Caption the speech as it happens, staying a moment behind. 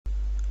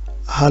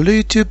Hello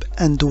YouTube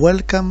and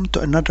welcome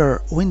to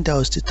another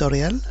Windows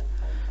tutorial.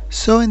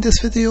 So in this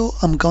video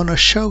I'm gonna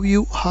show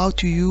you how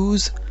to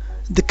use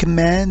the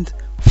command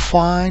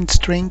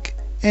Findstr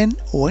in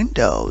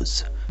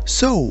Windows.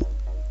 So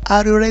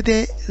are you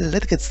ready?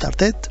 Let's get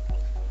started.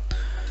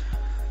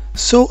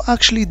 So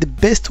actually the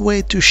best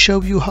way to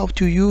show you how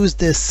to use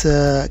this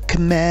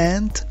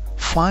command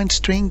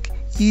Findstr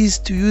is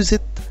to use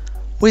it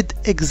with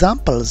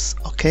examples.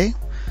 Okay,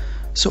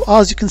 so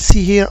as you can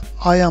see here,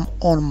 I am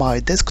on my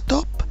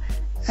desktop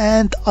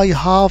and I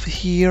have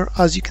here,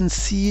 as you can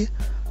see,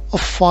 a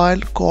file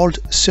called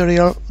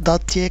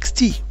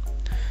serial.txt.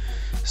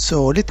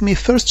 So let me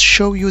first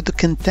show you the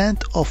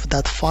content of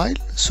that file.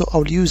 So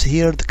I'll use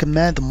here the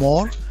command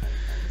more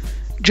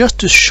just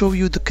to show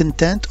you the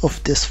content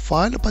of this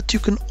file, but you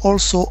can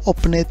also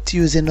open it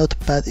using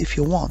Notepad if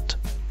you want.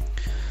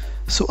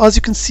 So as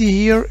you can see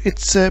here,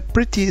 it's a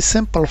pretty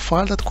simple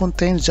file that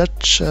contains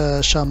just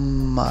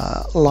some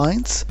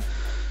lines.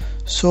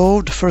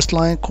 So the first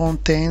line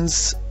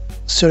contains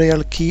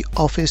serial key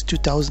Office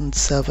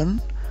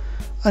 2007,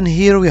 and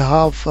here we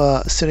have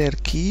serial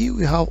key.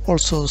 We have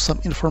also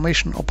some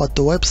information about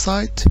the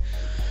website.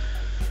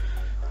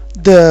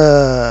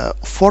 The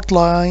fourth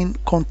line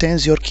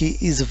contains your key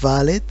is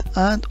valid,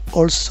 and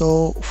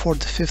also for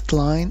the fifth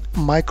line,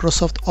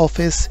 Microsoft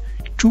Office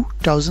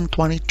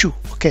 2022.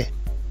 Okay.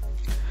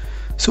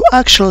 So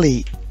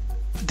actually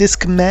this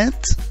command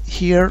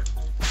here,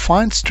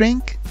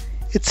 Findstr,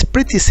 it's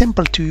pretty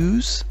simple to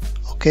use.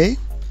 Okay,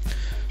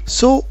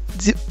 so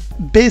the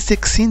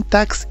basic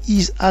syntax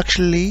is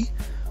actually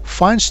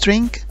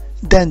Findstr,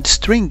 then the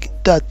string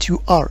that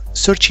you are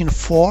searching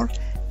for,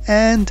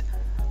 and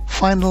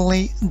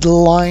finally the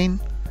line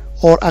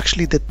or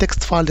actually the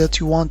text file that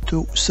you want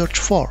to search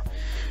for.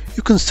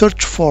 You can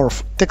search for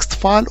text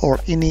file or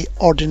any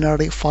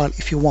ordinary file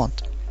if you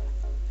want.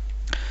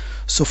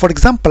 So for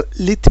example,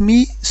 let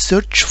me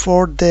search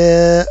for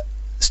the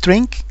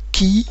string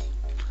key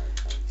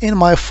in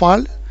my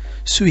file.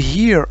 So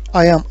here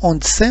I am on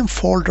the same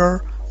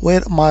folder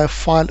where my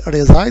file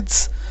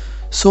resides,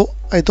 so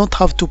I don't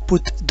have to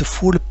put the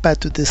full path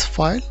to this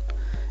file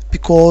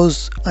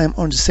because I'm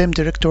on the same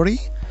directory.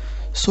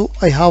 So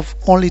I have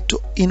only to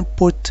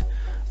input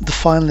the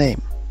file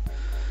name.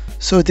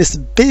 So this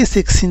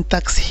basic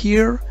syntax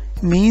here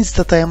means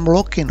that I am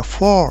looking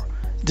for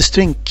the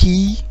string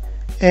key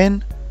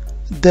in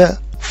the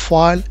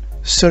file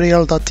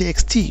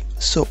serial.txt.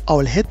 So I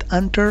will hit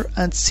enter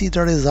and see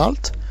the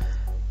result.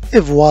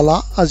 And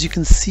voila, as you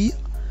can see,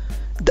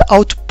 the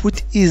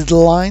output is the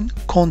line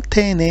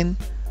containing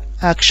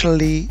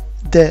actually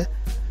the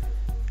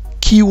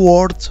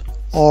keyword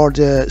or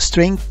the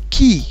string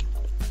key.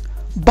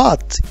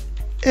 But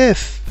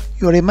if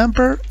you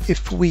remember,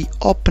 if we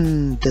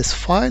open this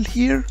file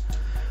here,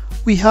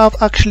 we have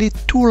actually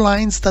two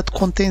lines that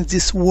contains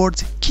this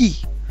word key.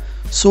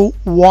 So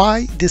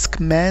why this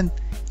command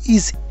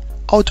is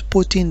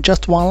outputting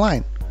just one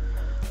line?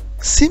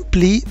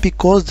 Simply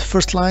because the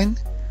first line,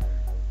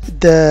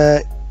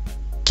 the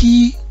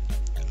key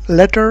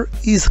letter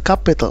is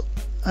capital,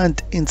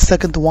 and in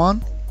second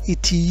one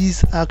it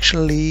is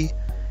actually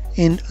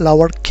in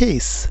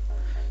lowercase.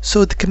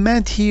 So the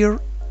command here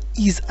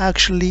is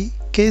actually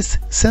case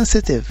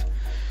sensitive.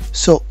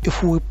 So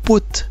if we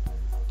put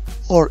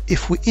or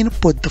if we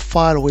input the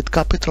file with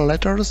capital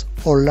letters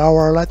or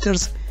lower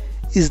letters,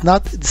 is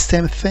not the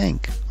same thing.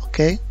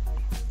 Okay,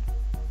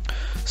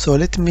 so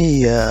let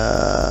me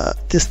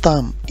this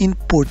time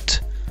input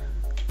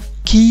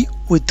key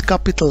with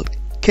capital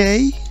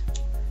K.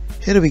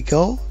 Here we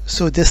go.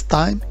 So this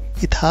time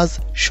it has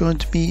shown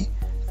me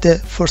the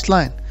first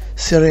line,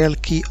 serial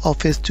key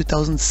Office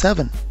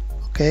 2007.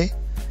 Okay,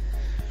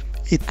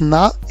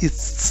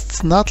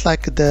 it's not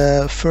like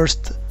the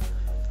first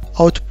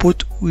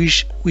output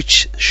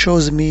which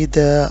shows me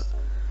the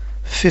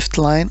fifth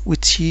line,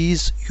 which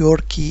is your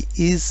key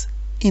is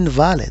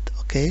invalid.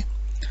 Okay,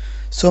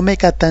 so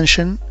make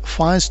attention,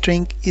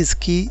 Findstr is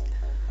key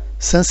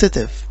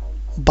sensitive,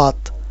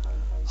 but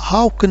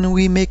how can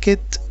we make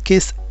it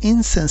case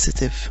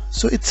insensitive?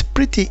 So it's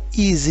pretty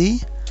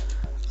easy.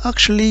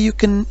 Actually you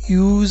can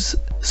use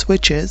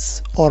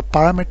switches or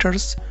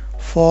parameters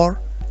for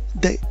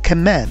the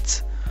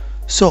commands.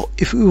 So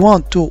if we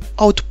want to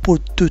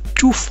output the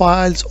two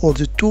files or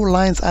the two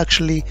lines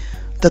actually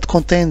that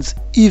contains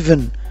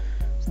even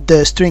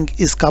the string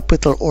is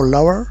capital or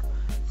lower,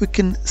 we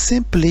can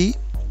simply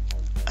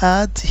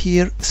add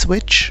here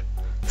switch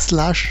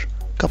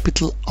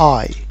 /capital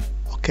I.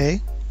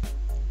 Okay,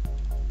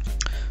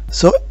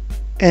 so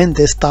and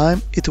this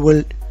time it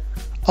will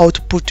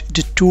output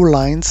the two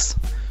lines.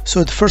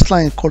 So the first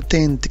line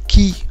contains the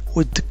key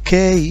with the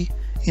K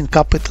in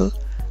capital,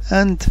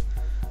 and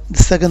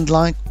the second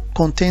line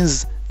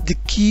contains the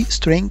key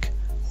string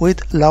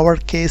with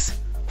lowercase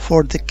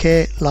for the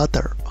K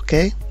letter.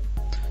 Okay,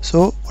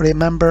 so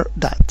remember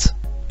that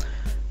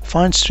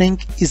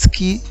Findstr is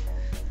key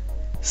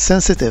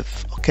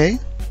sensitive. Okay,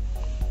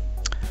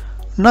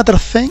 another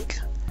thing,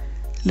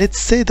 let's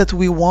say that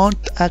we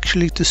want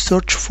actually to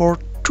search for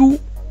two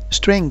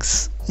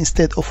strings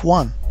instead of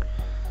one.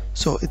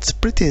 So it's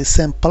pretty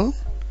simple.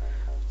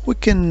 We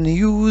can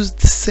use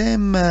the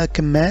same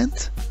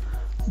command,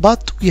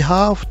 but we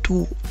have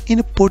to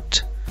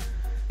input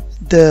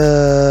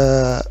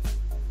the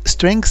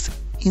strings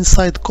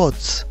inside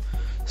quotes.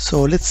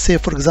 So let's say,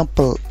 for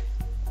example,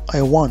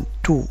 I want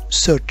to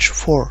search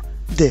for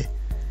the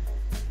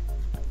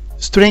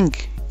string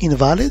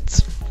invalid,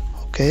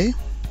 okay,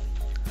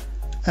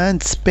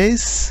 and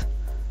space.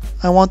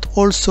 I want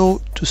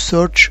also to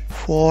search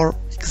for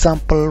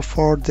example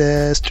for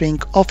the string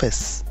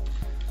office.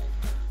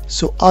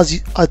 So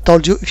as I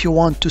told you, if you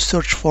want to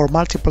search for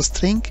multiple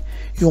string,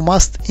 you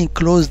must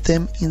enclose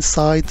them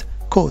inside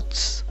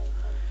quotes.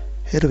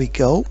 Here we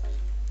go.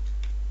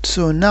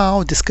 So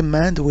now this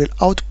command will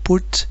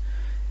output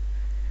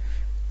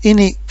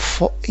any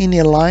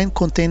line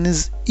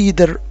contains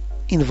either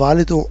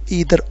invalid or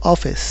either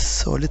office.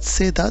 So let's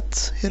say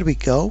that. Here we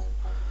go.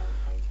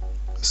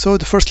 So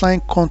the first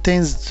line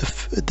contains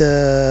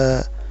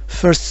the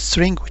first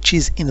string, which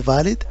is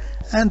invalid,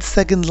 and the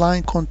second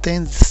line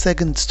contains the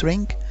second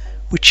string,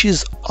 which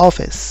is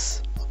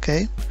office.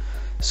 Okay,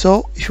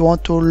 so if you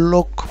want to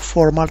look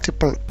for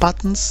multiple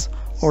patterns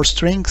or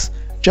strings,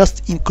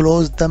 just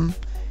enclose them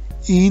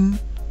in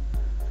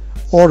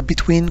or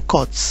between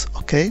quotes.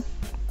 Okay,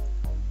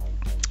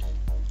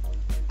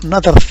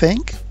 another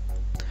thing,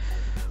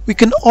 we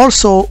can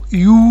also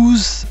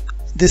use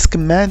this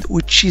command,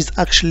 which is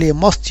actually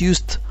most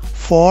used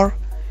for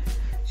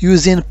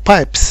using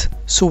pipes.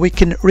 So we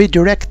can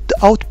redirect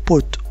the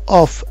output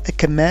of a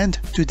command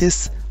to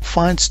this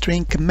find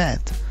string command.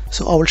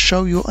 So I will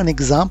show you an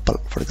example.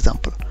 For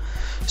example,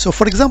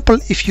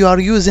 if you are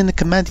using a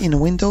command in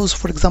Windows,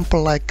 for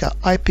example like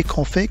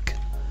ipconfig,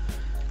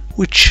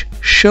 which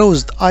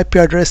shows the IP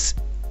address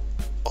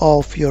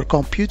of your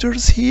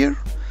computers here.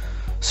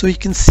 So you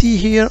can see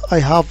here I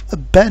have a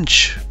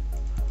bunch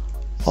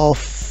of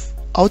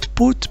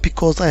output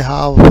because I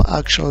have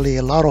actually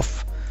a lot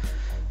of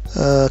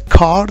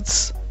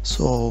cards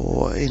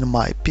so in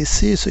my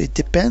PC, so it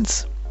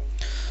depends.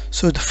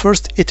 So the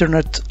first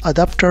Ethernet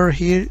adapter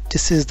here,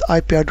 this is the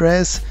IP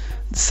address,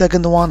 the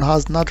second one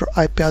has another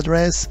IP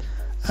address,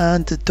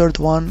 and the third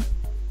one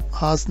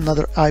has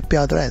another IP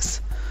address.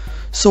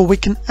 So we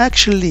can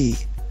actually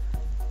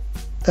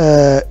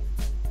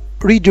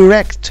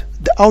redirect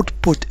the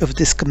output of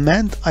this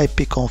command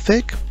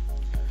ipconfig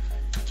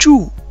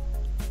to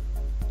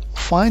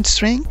find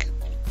string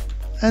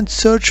and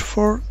search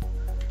for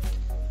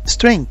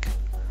string.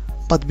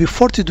 But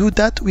before to do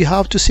that, we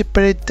have to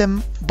separate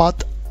them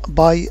but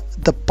by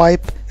the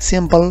pipe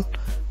symbol,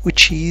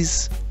 which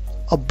is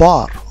a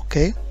bar.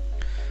 Okay,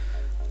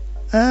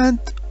 and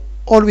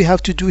all we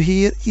have to do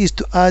here is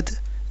to add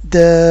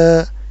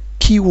the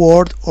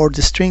keyword or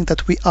the string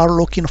that we are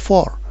looking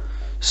for.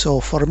 So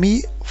for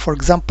me, for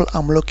example,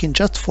 I'm looking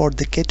just for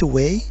the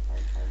gateway,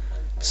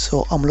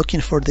 so I'm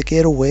looking for the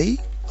gateway.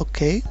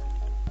 Okay,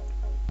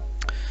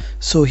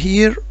 so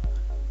here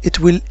it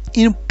will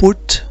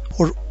input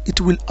or it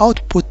will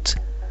output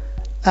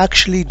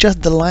actually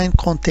just the line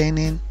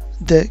containing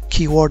the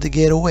keyword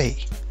gateway.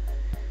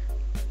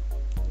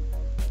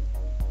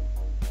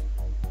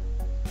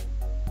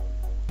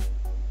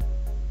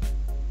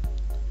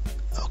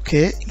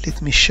 Okay, let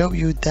me show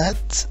you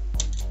that.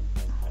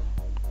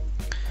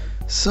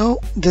 So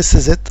this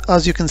is it.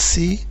 As you can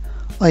see,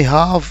 I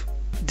have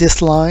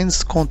these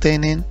lines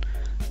containing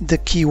the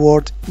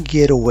keyword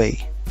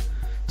gateway.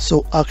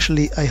 So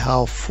actually I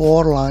have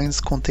 4 lines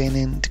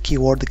containing the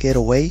keyword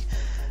gateway,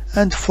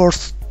 and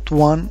first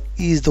one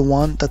is the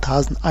one that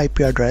has an IP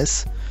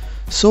address.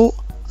 So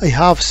I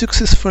have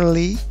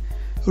successfully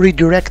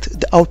redirect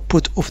the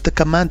output of the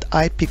command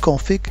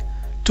ipconfig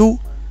to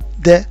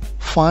the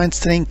find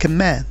string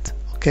command.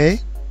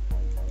 Okay,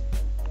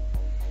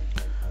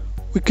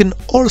 we can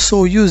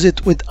also use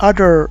it with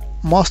other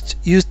most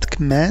used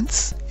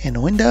commands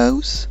in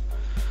Windows.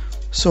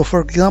 So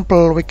for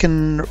example, we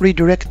can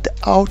redirect the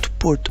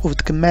output of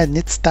the command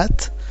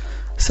netstat.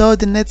 So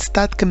the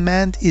netstat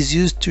command is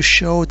used to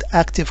show the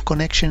active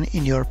connection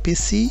in your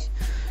PC.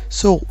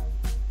 So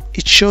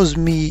it shows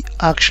me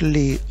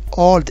actually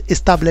all the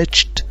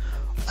established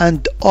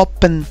and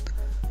open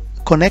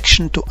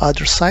connection to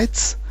other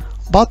sites,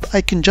 but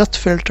I can just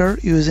filter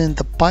using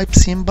the pipe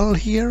symbol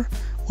here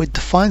with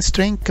the find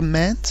string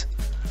command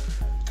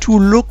to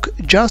look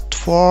just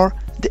for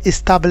the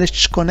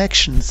established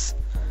connections,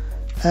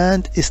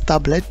 and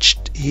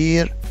established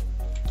here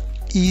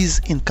is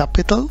in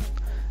capital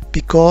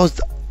because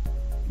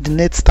the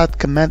netstat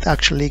command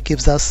actually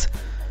gives us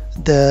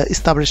the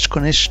established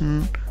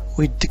connection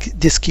with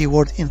this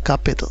keyword in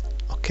capital.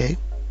 Okay,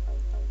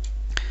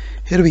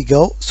 here we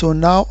go. So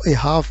now I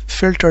have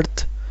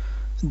filtered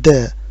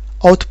the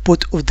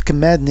output of the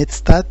command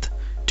netstat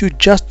to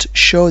just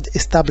show the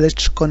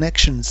established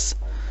connections.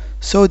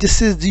 So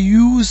this is the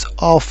use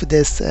of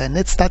this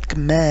netstat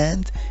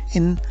command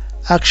in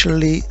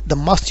actually the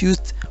most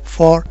used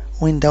for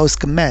Windows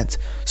commands.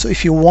 So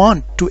if you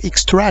want to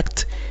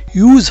extract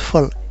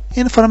useful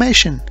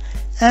information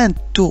and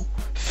to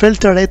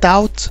filter it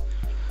out,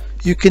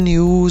 you can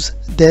use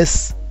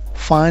this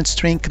find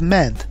string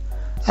command.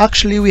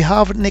 Actually, we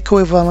have an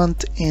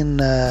equivalent in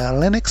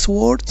Linux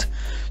world.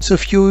 So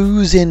if you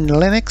use in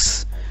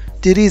Linux,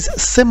 there is a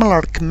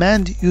similar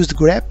command used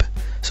grep.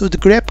 So the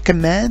grep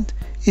command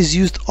is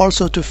used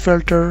also to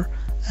filter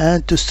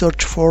and to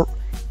search for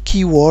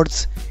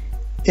keywords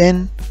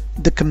in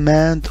the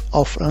command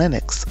of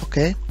Linux.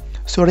 Okay,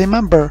 so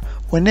remember,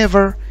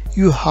 whenever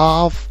you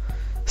have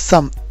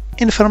some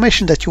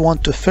information that you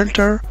want to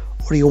filter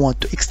or you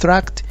want to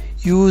extract,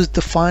 use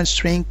the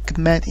Findstr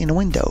command in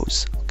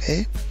Windows.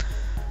 Okay,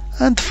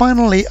 and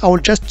finally I will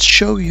just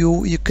show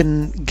you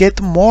can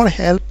get more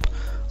help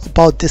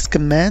about this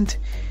command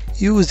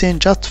using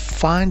just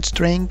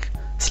Findstr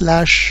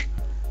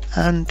 /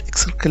 and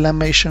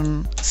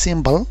exclamation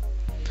symbol.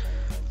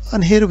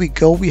 And here we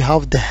go, we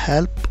have the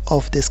help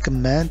of this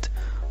command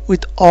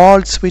with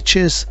all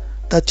switches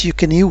that you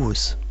can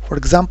use. For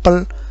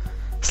example,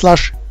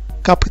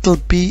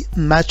 /B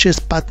matches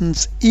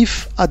buttons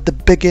if at the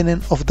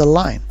beginning of the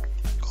line.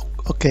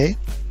 Okay,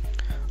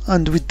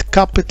 and with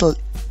capital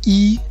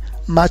E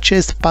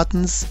matches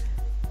buttons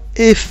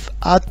if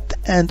at the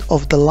end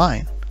of the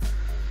line.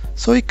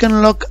 So you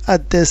can look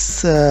at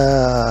this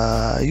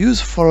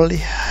useful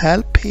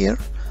help here,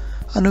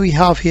 and we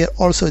have here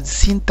also the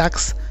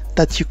syntax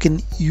that you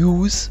can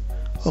use.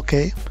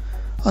 Okay,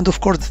 and of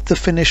course the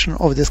definition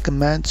of this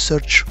command: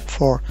 search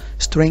for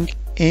string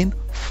in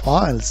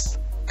files.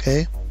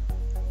 Okay,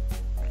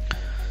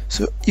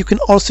 so you can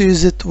also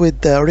use it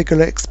with the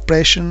regular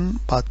expression,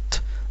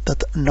 but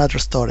that's another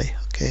story.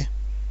 Okay,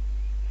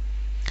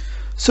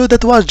 so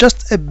that was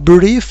just a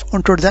brief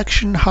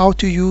introduction how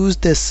to use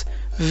this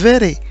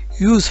very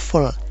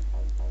useful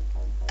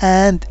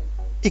and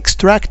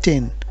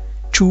extracting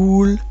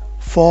tool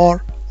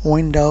for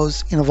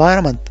Windows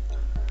environment.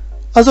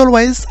 As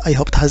always, I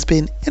hope it has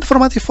been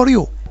informative for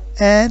you,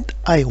 and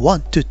I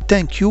want to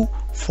thank you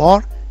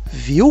for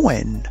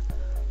viewing.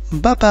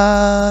 Bye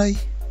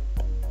bye.